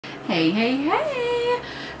Hey!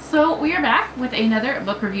 So we are back with another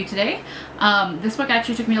book review today. This book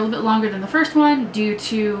actually took me a little bit longer than the first one due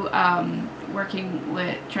to working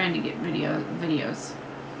with trying to get videos.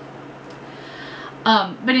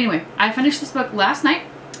 But anyway, I finished this book last night,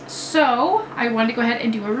 so I wanted to go ahead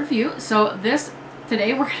and do a review. So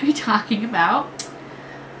today we're going to be talking about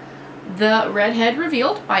The Redhead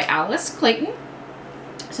Revealed by Alice Clayton.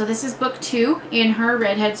 So this is book 2 in her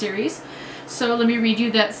Redhead series. So let me read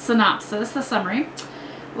you the synopsis, the summary.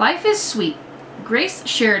 Life is sweet. Grace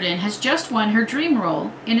Sheridan has just won her dream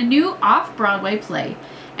role in a new off-Broadway play,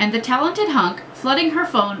 and the talented hunk flooding her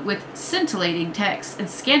phone with scintillating texts and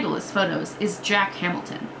scandalous photos is Jack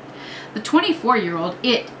Hamilton, the 24-year-old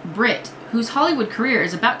Brit, whose Hollywood career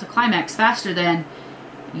is about to climax faster than,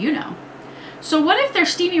 you know. So what if their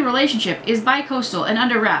steamy relationship is bi-coastal and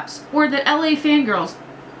under wraps, or that LA fangirls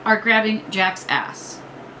are grabbing Jack's ass?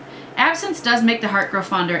 Absence does make the heart grow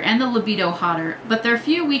fonder and the libido hotter, but their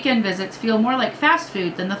few weekend visits feel more like fast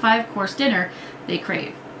food than the 5-course dinner they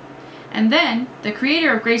crave. And then, the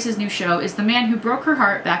creator of Grace's new show is the man who broke her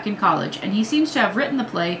heart back in college, and he seems to have written the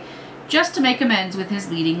play just to make amends with his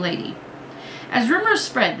leading lady. As rumors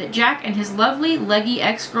spread that Jack and his lovely, leggy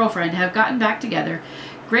ex-girlfriend have gotten back together,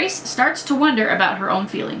 Grace starts to wonder about her own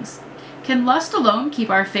feelings. Can lust alone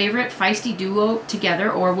keep our favorite feisty duo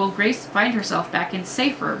together, or will Grace find herself back in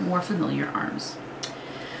safer, more familiar arms?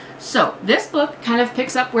 So this book kind of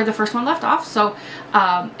picks up where the first one left off. So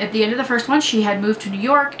at the end of the first one, she had moved to New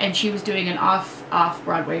York and she was doing an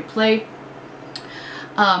off-Broadway play.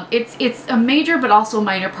 It's a major but also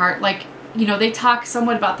minor part. Like, you know, they talk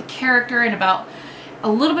somewhat about the character and about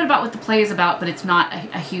a little bit about what the play is about, but it's not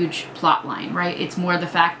a huge plot line, right? It's more the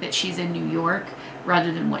fact that she's in New York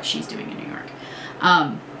rather than what she's doing in New York.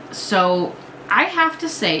 So I have to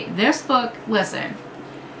say, this book, listen,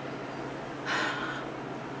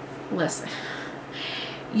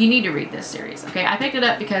 you need to read this series, okay? I picked it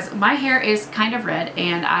up because my hair is kind of red,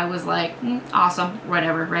 and I was like, awesome,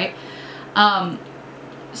 whatever, right?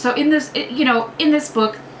 So in this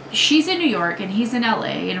book, she's in New York and he's in LA,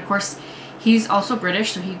 and of course, he's also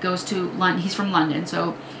British, so he goes to London. He's from London,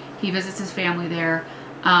 so he visits his family there.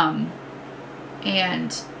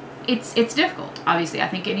 And it's difficult, obviously. I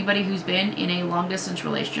think anybody who's been in a long-distance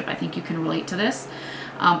relationship, I think you can relate to this.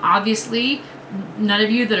 Obviously, none of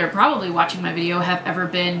you that are probably watching my video have ever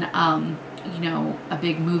been, you know, a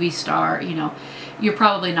big movie star. You know, you're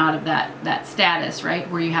probably not of that status, right,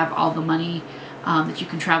 where you have all the money that you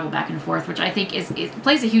can travel back and forth, which I think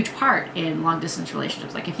plays a huge part in long-distance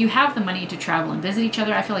relationships. Like, if you have the money to travel and visit each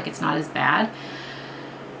other, I feel like it's not as bad.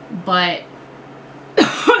 But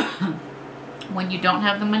when you don't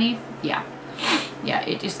have the money, yeah,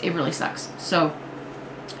 it really sucks. So,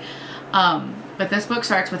 but this book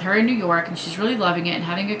starts with her in New York, and she's really loving it and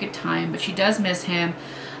having a good time, but she does miss him.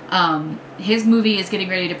 His movie is getting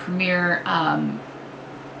ready to premiere.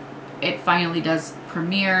 It finally does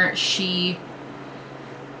premiere. She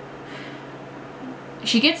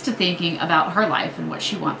gets to thinking about her life and what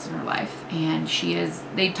she wants in her life. And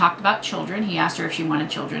they talked about children. He asked her if she wanted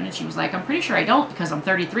children, and she was like, I'm pretty sure I don't, because I'm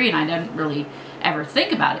 33 and I didn't really ever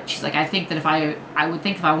think about it. She's like, I think that if I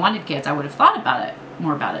wanted kids, I would have thought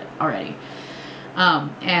more about it already.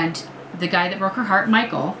 And the guy that broke her heart,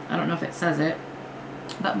 Michael, I don't know if it says it,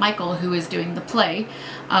 but Michael, who is doing the play,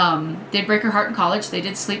 did break her heart in college. They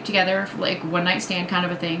did sleep together, like one night stand kind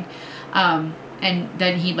of a thing. And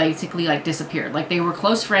then he basically like disappeared. Like, they were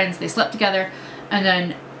close friends, they slept together, and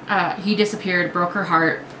then he disappeared, broke her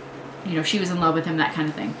heart. You know, she was in love with him, that kind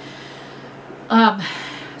of thing.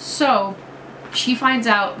 So she finds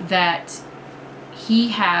out that he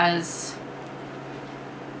has,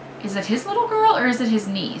 is it his little girl or is it his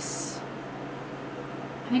niece?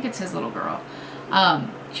 I think it's his little girl.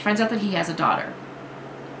 She finds out that he has a daughter.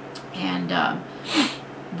 And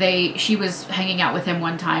she was hanging out with him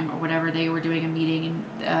one time or whatever. They were doing a meeting,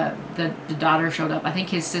 and the daughter showed up. I think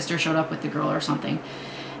his sister showed up with the girl or something.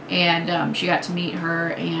 And she got to meet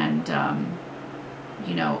her, and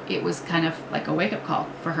you know, it was kind of like a wake-up call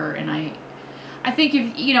for her. And I think,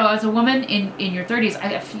 if you know, as a woman in your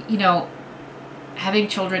 30s, you know, having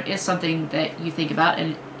children is something that you think about,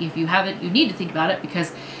 and if you haven't, you need to think about it,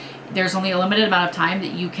 because there's only a limited amount of time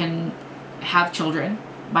that you can have children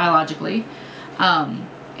biologically.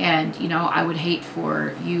 And, you know, I would hate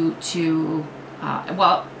for you to,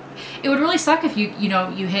 well, it would really suck if you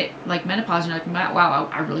hit like menopause and you're like, wow,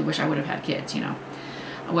 I really wish I would have had kids, you know.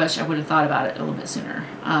 I wish I would have thought about it a little bit sooner.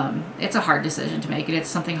 It's a hard decision to make, and it's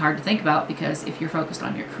something hard to think about, because if you're focused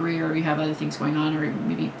on your career, or you have other things going on, or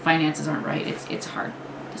maybe finances aren't right, it's a hard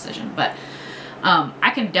decision. But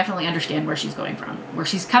I can definitely understand where she's going from, where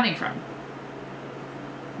she's coming from,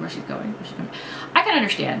 where she's going, where she's coming. I can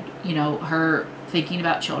understand, you know, her thinking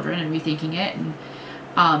about children and rethinking it, and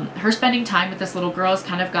her spending time with this little girl has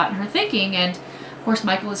kind of gotten her thinking. And of course,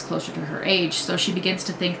 Michael is closer to her age, so she begins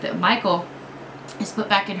to think that Michael is put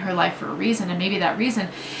back in her life for a reason, and maybe that reason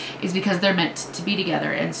is because they're meant to be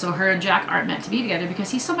together. And so her and Jack aren't meant to be together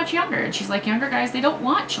because he's so much younger, and she's like, younger guys, they don't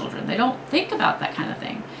want children, they don't think about that kind of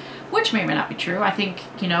thing, which may or may not be true. I think,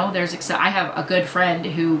 you know, I have a good friend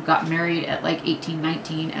who got married at like 18,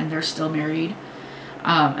 19, and they're still married,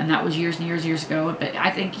 and that was years and years and years ago. But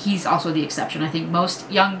I think he's also the exception. I think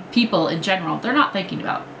most young people in general, they're not thinking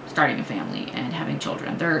about starting a family and having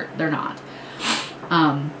children. They're not.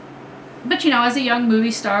 But, you know, as a young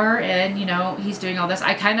movie star, and, you know, he's doing all this,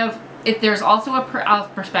 I kind of, if there's also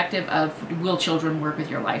a perspective of, will children work with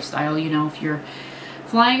your lifestyle? You know, if you're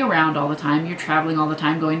flying around all the time, you're traveling all the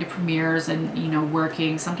time, going to premieres and, you know,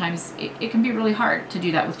 working, sometimes it can be really hard to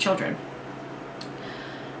do that with children.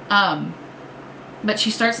 But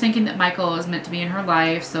she starts thinking that Michael is meant to be in her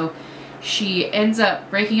life, so she ends up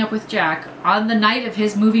breaking up with Jack on the night of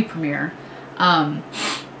his movie premiere.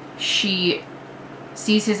 She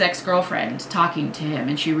sees his ex-girlfriend talking to him,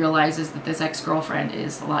 and she realizes that this ex-girlfriend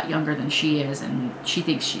is a lot younger than she is, and she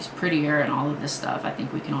thinks she's prettier and all of this stuff. I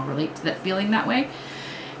think we can all relate to that feeling that way.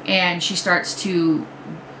 And she starts to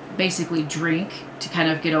basically drink to kind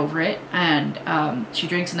of get over it, and she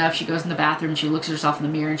drinks enough, she goes in the bathroom, she looks at herself in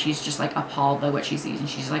the mirror, and she's just like appalled by what she sees, and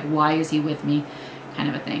she's like, why is he with me, kind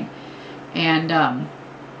of a thing. And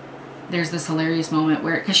there's this hilarious moment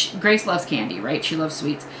where, because Grace loves candy, right? She loves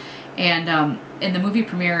sweets. And in the movie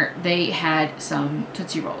premiere, they had some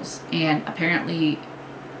Tootsie Rolls, and apparently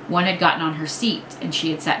one had gotten on her seat, and she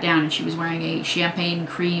had sat down, and she was wearing a champagne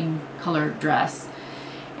cream colored dress,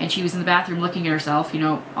 and she was in the bathroom looking at herself, you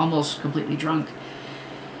know, almost completely drunk.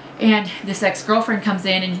 And this ex-girlfriend comes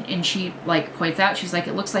in, and she like points out, she's like,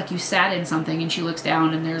 it looks like you sat in something, and she looks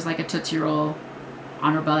down, and there's like a Tootsie Roll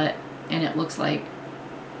on her butt, and it looks like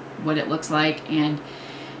what it looks like. And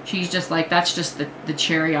she's just like, that's just the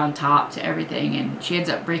cherry on top to everything. And she ends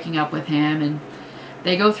up breaking up with him, and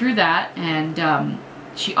they go through that, and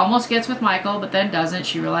she almost gets with Michael, but then doesn't.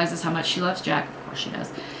 She realizes how much she loves Jack. Of course she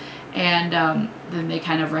does. And then they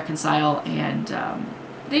kind of reconcile, and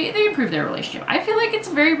they improve their relationship. I feel like it's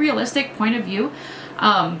a very realistic point of view.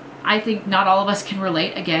 I think not all of us can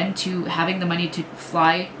relate, again, to having the money to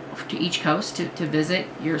fly to each coast to visit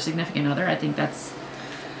your significant other. I think that's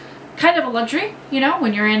kind of a luxury, you know,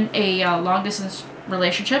 when you're in a long distance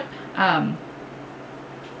relationship.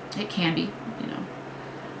 It can be, you know.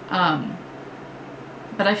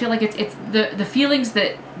 But I feel like it's the feelings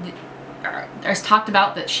that are talked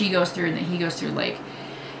about that she goes through and that he goes through, like,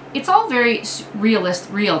 it's all very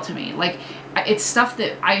real to me. Like, it's stuff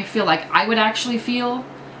that I feel like I would actually feel,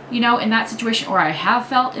 you know, in that situation, or I have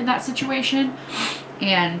felt in that situation.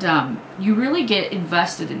 And you really get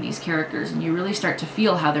invested in these characters, and you really start to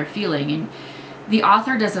feel how they're feeling. And the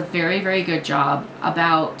author does a very, very good job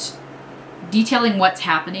about detailing what's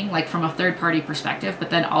happening, like from a third-party perspective, but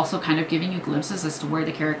then also kind of giving you glimpses as to where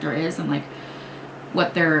the character is, and like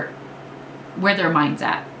what where their mind's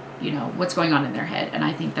at, you know, what's going on in their head. And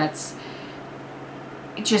I think that's,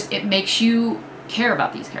 it makes you care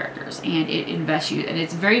about these characters, and it invests you, and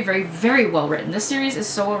it's very, very, very well written. This series is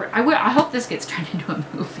so, I hope this gets turned into a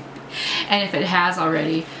movie, and if it has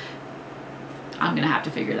already, I'm gonna have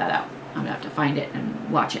to figure that out. I'm gonna have to find it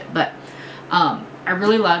and watch it. But I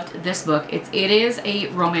really loved this book. It is a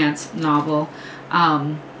romance novel,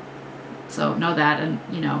 so know that. And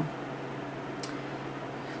you know,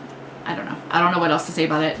 I don't know what else to say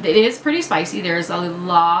about it. It is pretty spicy. There's a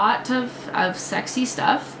lot of sexy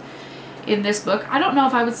stuff in this book. I don't know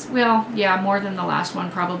if I would, well, yeah, more than the last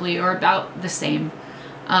one probably, or about the same.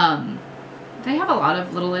 They have a lot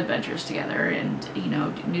of little adventures together, and, you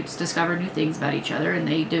know, discover new things about each other, and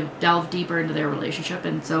they delve deeper into their relationship.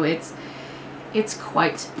 And so it's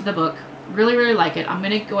quite the book. Really, really like it. I'm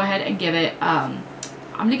going to go ahead and give it, I'm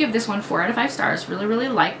going to give this one 4 out of 5 stars. Really, really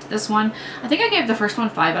liked this one. I think I gave the first one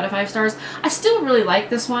 5 out of 5 stars. I still really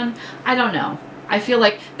like this one. I don't know. I feel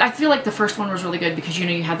like the first one was really good because, you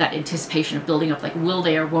know, you have that anticipation of building up, like, will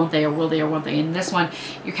they or won't they, or will they or won't they? And this one,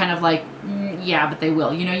 you're kind of like, yeah, but they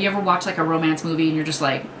will. You know, you ever watch like a romance movie and you're just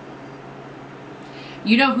like,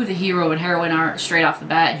 you know who the hero and heroine are straight off the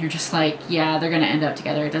bat, and you're just like, yeah, they're going to end up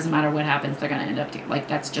together. It doesn't matter what happens, they're going to end up together. Like,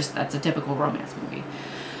 that's a typical romance movie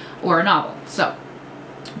or a novel. So,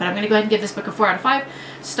 but I'm going to go ahead and give this book a 4 out of 5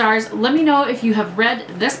 stars. Let me know if you have read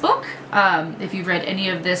this book, if you've read any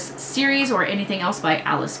of this series or anything else by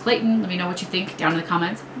Alice Clayton. Let me know what you think down in the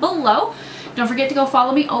comments below. Don't forget to go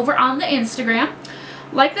follow me over on the Instagram.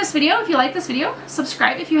 Like this video if you like this video.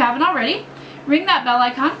 Subscribe if you haven't already. Ring that bell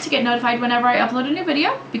icon to get notified whenever I upload a new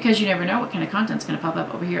video, because you never know what kind of content's going to pop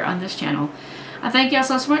up over here on this channel. I thank you all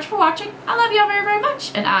so much for watching. I love you all very, very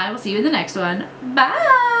much, and I will see you in the next one.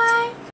 Bye!